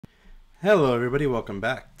Hello everybody, welcome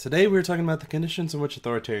back. Today we're talking about the conditions in which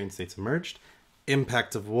authoritarian states emerged,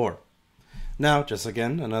 impact of war. Now, just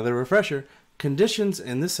again, another refresher, conditions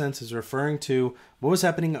in this sense is referring to what was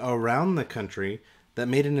happening around the country that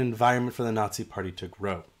made an environment for the Nazi Party to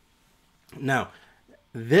grow. Now,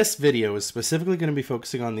 this video is specifically going to be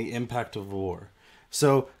focusing on the impact of war.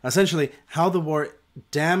 So, essentially, how the war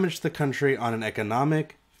damaged the country on an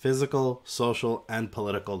economic, physical, social, and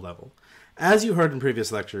political level. As you heard in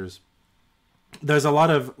previous lectures, there's a lot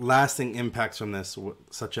of lasting impacts from this,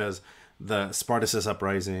 such as the Spartacus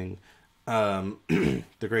uprising, the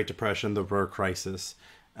Great Depression, the Ruhr crisis,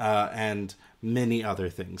 and many other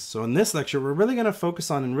things. So in this lecture, we're really going to focus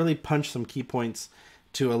on and really punch some key points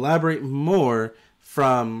to elaborate more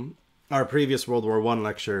from our previous World War I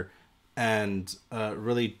lecture and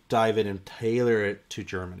really dive in and tailor it to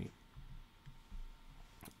Germany.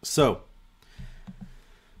 So,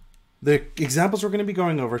 the examples we're going to be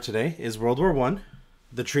going over today is World War I,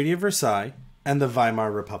 the Treaty of Versailles, and the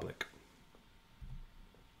Weimar Republic.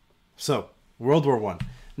 So, World War I.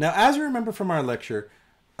 Now, as we remember from our lecture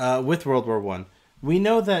with World War I, we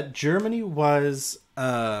know that Germany was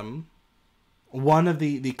one of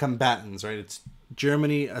the combatants, right? It's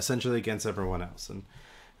Germany essentially against everyone else.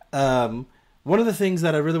 And one of the things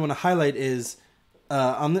that I really want to highlight is,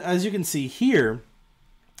 as you can see here,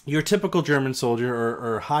 your typical German soldier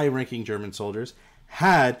or high-ranking German soldiers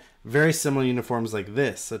had very similar uniforms like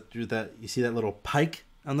this. That you see that little pike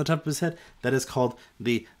on the top of his head? That is called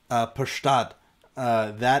the Postad.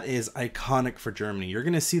 That is iconic for Germany. You're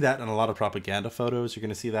going to see that in a lot of propaganda photos. You're going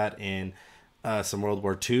to see that in some World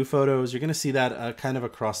War II photos. You're going to see that kind of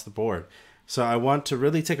across the board. So I want to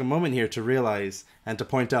really take a moment here to realize and to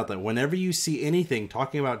point out that whenever you see anything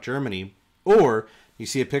talking about Germany, or you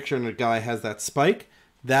see a picture and a guy has that spike,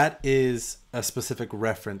 that is a specific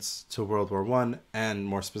reference to World War I and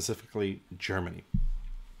more specifically Germany.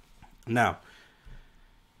 Now,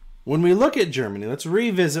 when we look at Germany, let's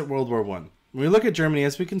revisit World War I. When we look at Germany,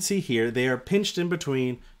 as we can see here, they are pinched in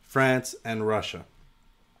between France and Russia.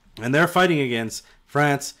 And they're fighting against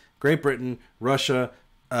France, Great Britain, Russia,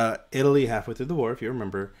 Italy halfway through the war, if you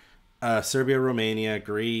remember, Serbia, Romania,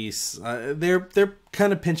 Greece. They're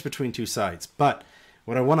kind of pinched between two sides. But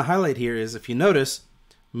what I want to highlight here is, if you notice,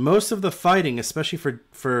 most of the fighting, especially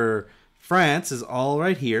for France, is all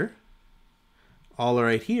right here,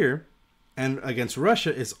 and against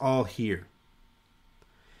Russia is all here.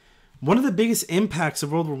 One of the biggest impacts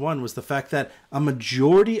of World War I was the fact that a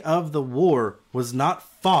majority of the war was not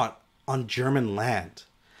fought on German land.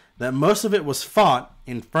 That most of it was fought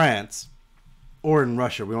in France or in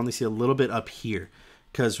Russia. We only see a little bit up here,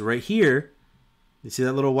 because right here, you see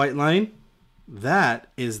that little white line? That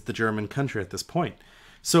is the German country at this point.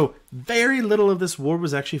 So very little of this war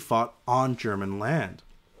was actually fought on German land.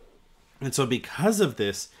 And so because of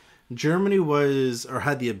this, Germany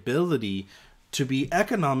had the ability to be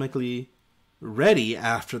economically ready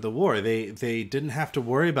after the war. They didn't have to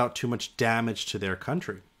worry about too much damage to their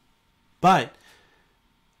country. But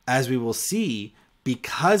as we will see,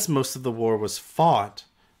 because most of the war was fought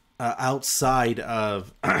outside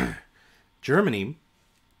of Germany,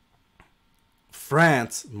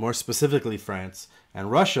 France, more specifically France and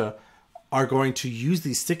Russia, are going to use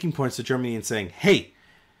these sticking points to Germany and saying, hey,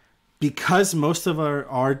 because most of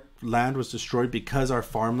our land was destroyed, because our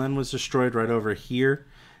farmland was destroyed right over here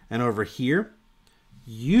and over here,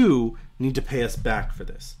 you need to pay us back for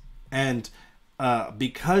this. And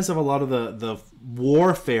because of a lot of the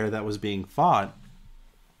warfare that was being fought,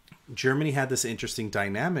 Germany had this interesting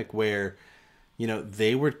dynamic where, you know,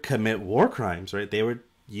 they would commit war crimes, right? They would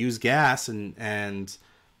use gas and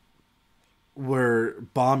were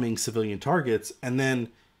bombing civilian targets and then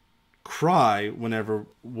cry whenever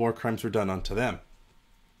war crimes were done onto them,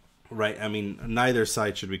 right? I mean, neither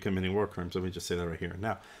side should be committing war crimes. Let me just say that right here and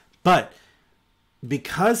now. But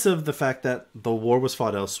because of the fact that the war was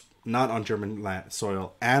fought not on German land,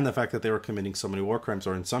 soil, and the fact that they were committing so many war crimes,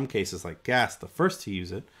 or in some cases like gas, the first to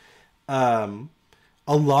use it, a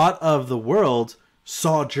lot of the world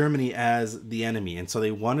saw Germany as the enemy. And so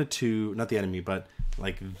they wanted to, not the enemy, but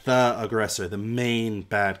like the aggressor, the main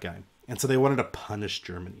bad guy. And so they wanted to punish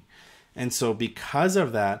Germany. And so because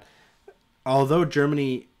of that, although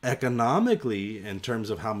Germany economically, in terms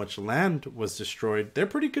of how much land was destroyed, they're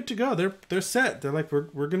pretty good to go. They're set. They're like,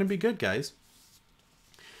 we're going to be good, guys.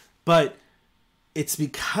 But it's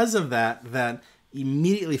because of that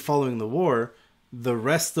immediately following the war, the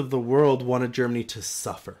rest of the world wanted Germany to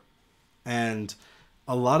suffer. And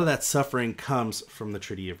a lot of that suffering comes from the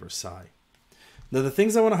Treaty of Versailles. Now, the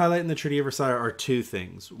things I want to highlight in the Treaty of Versailles are two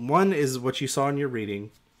things. One is what you saw in your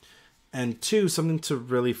reading, and two, something to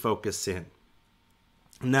really focus in.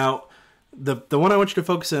 Now, the one I want you to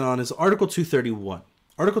focus in on is Article 231.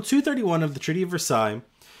 Article 231 of the Treaty of Versailles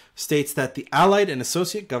states that the Allied and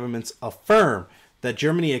associate governments affirm that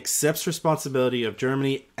Germany accepts responsibility of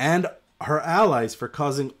Germany and her allies for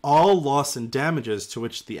causing all loss and damages to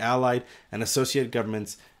which the Allied and associate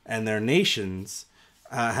governments and their nations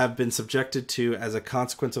have been subjected to as a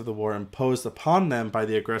consequence of the war imposed upon them by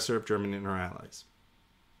the aggressor of Germany and her allies.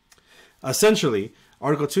 Essentially,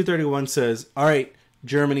 Article 231 says, all right,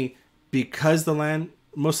 Germany, because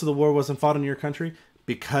most of the war wasn't fought in your country,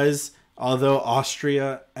 because although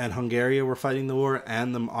Austria and Hungary were fighting the war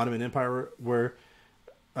and the Ottoman Empire were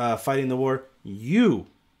fighting the war, you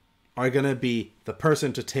are going to be the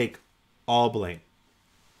person to take all blame.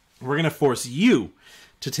 We're going to force you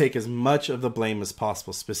to take as much of the blame as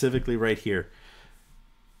possible. Specifically right here,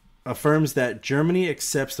 affirms that Germany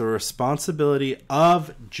accepts the responsibility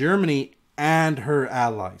of Germany and her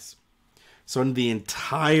allies. So the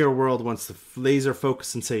entire world wants to laser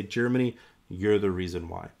focus and say, Germany, you're the reason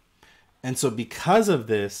why. And so because of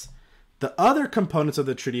this, the other components of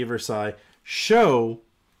the Treaty of Versailles show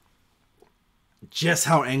just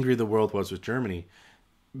how angry the world was with Germany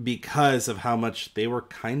because of how much they were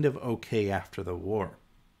kind of okay after the war.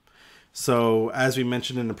 So as we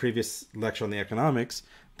mentioned in the previous lecture on the economics,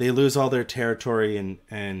 they lose all their territory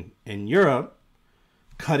in Europe,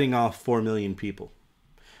 cutting off 4 million people.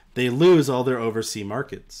 They lose all their overseas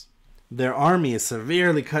markets. Their army is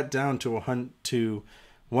severely cut down to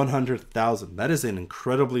 100,000. That is an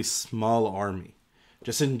incredibly small army.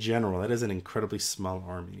 Just in general, that is an incredibly small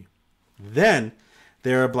army. Then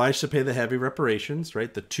they're obliged to pay the heavy reparations,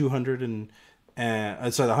 right? The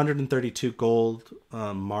 132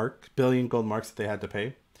 billion gold marks that they had to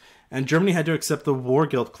pay. And Germany had to accept the war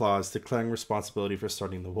guilt clause declaring responsibility for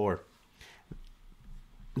starting the war.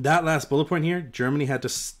 That last bullet point here, Germany had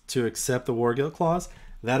to accept the war guilt clause.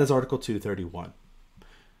 That is Article 231.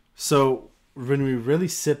 So when we really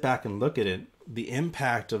sit back and look at it, the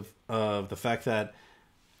impact of the fact that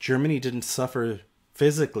Germany didn't suffer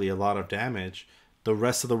physically a lot of damage, the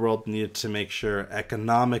rest of the world needed to make sure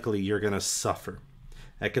economically you're going to suffer.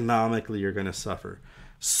 Economically you're going to suffer.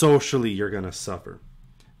 Socially you're going to suffer.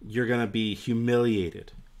 You're going to be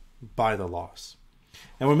humiliated by the loss.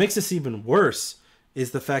 And what makes this even worse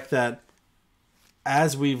is the fact that,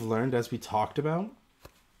 as we've learned, as we talked about,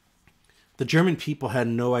 the German people had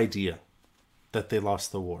no idea that they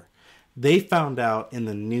lost the war. They found out in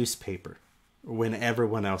the newspaper when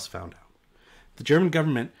everyone else found out. The German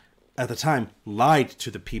government at the time lied to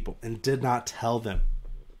the people and did not tell them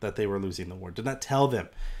that they were losing the war, did not tell them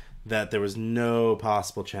that there was no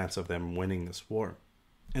possible chance of them winning this war.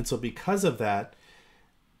 And so because of that,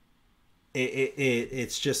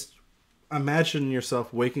 it's just, imagine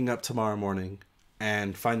yourself waking up tomorrow morning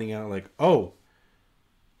and finding out like, oh,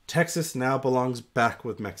 Texas now belongs back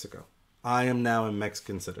with Mexico. I am now a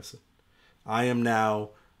Mexican citizen. I am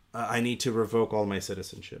now, I need to revoke all my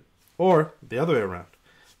citizenship. Or the other way around.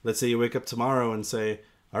 Let's say you wake up tomorrow and say,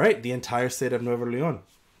 all right, the entire state of Nuevo León,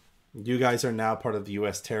 you guys are now part of the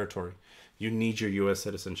U.S. territory. You need your U.S.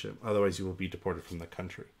 citizenship. Otherwise, you will be deported from the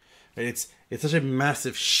country. It's such a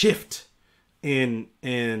massive shift in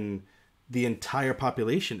the entire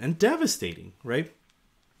population and devastating, right?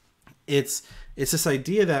 It's this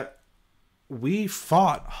idea that we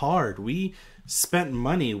fought hard. We spent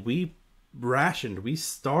money. We rationed. We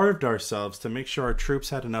starved ourselves to make sure our troops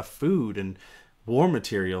had enough food and war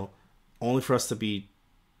material, only for us to be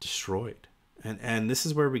destroyed. And this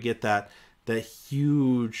is where we get that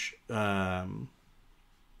huge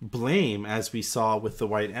blame, as we saw with the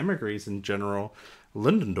white emigres and General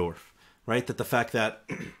Ludendorff, right? That the fact that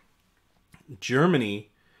Germany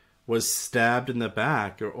was stabbed in the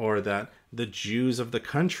back, or that the Jews of the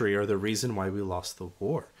country are the reason why we lost the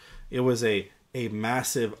war. It was a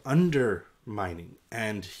massive undermining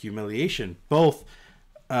and humiliation, both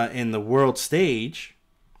in the world stage,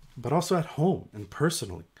 but also at home and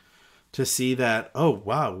personally, to see that, oh,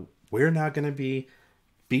 wow, we're now going to be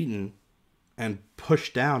beaten and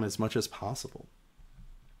pushed down as much as possible.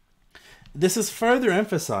 This is further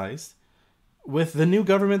emphasized with the new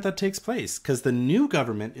government that takes place, because the new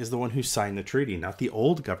government is the one who signed the treaty, not the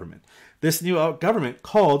old government. This new government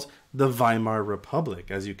called the Weimar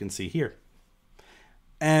Republic, as you can see here.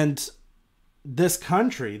 And this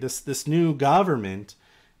country, this new government,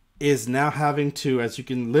 is now having to, as you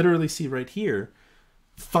can literally see right here,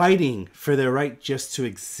 fighting for their right just to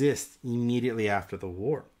exist immediately after the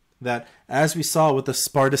war. That, as we saw with the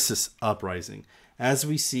Spartacus uprising, as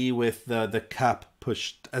we see with the Kapp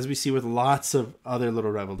push, as we see with lots of other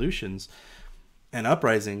little revolutions and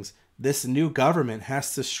uprisings, this new government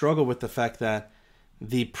has to struggle with the fact that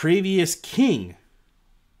the previous king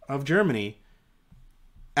of Germany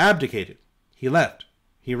abdicated. He left.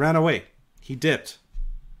 He ran away. He dipped.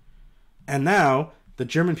 And now the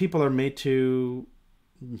German people are made to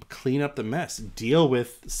clean up the mess, deal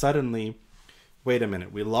with suddenly, wait a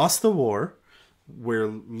minute, we lost the war. We're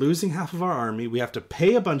losing half of our army. We have to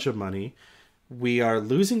pay a bunch of money. We are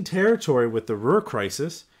losing territory with the Ruhr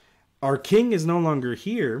crisis. Our king is no longer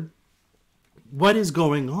here. What is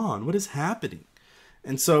going on? What is happening?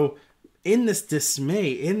 And so in this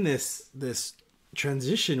dismay, in this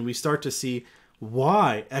transition, we start to see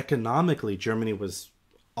why economically Germany was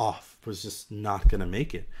off, was just not going to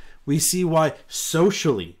make it. We see why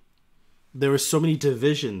socially there were so many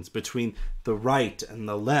divisions between the right and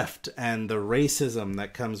the left, and the racism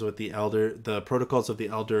that comes with the protocols of the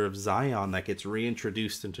Elder of Zion that gets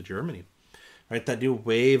reintroduced into Germany, right? That new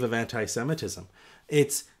wave of anti-Semitism.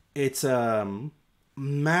 It's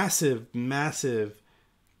massive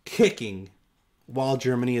kicking while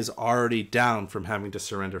Germany is already down from having to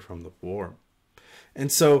surrender from the war.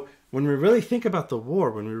 And so when we really think about the war,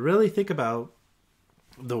 when we really think about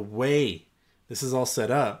the way this is all set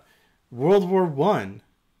up, World War I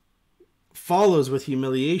follows with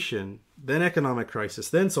humiliation, then economic crisis,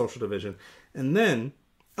 then social division, and then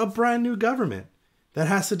a brand new government that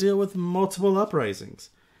has to deal with multiple uprisings.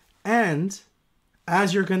 And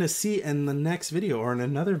as you're going to see in the next video or in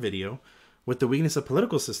another video with the weakness of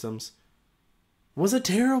political systems, was a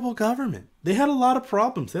terrible government. They had a lot of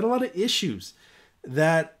problems. They had a lot of issues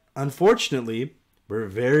that unfortunately were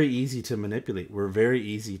very easy to manipulate, were very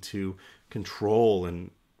easy to control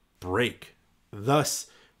and break, thus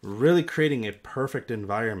really creating a perfect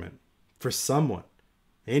environment for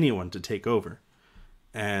anyone to take over.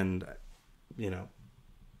 And, in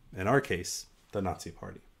our case, the Nazi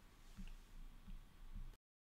Party.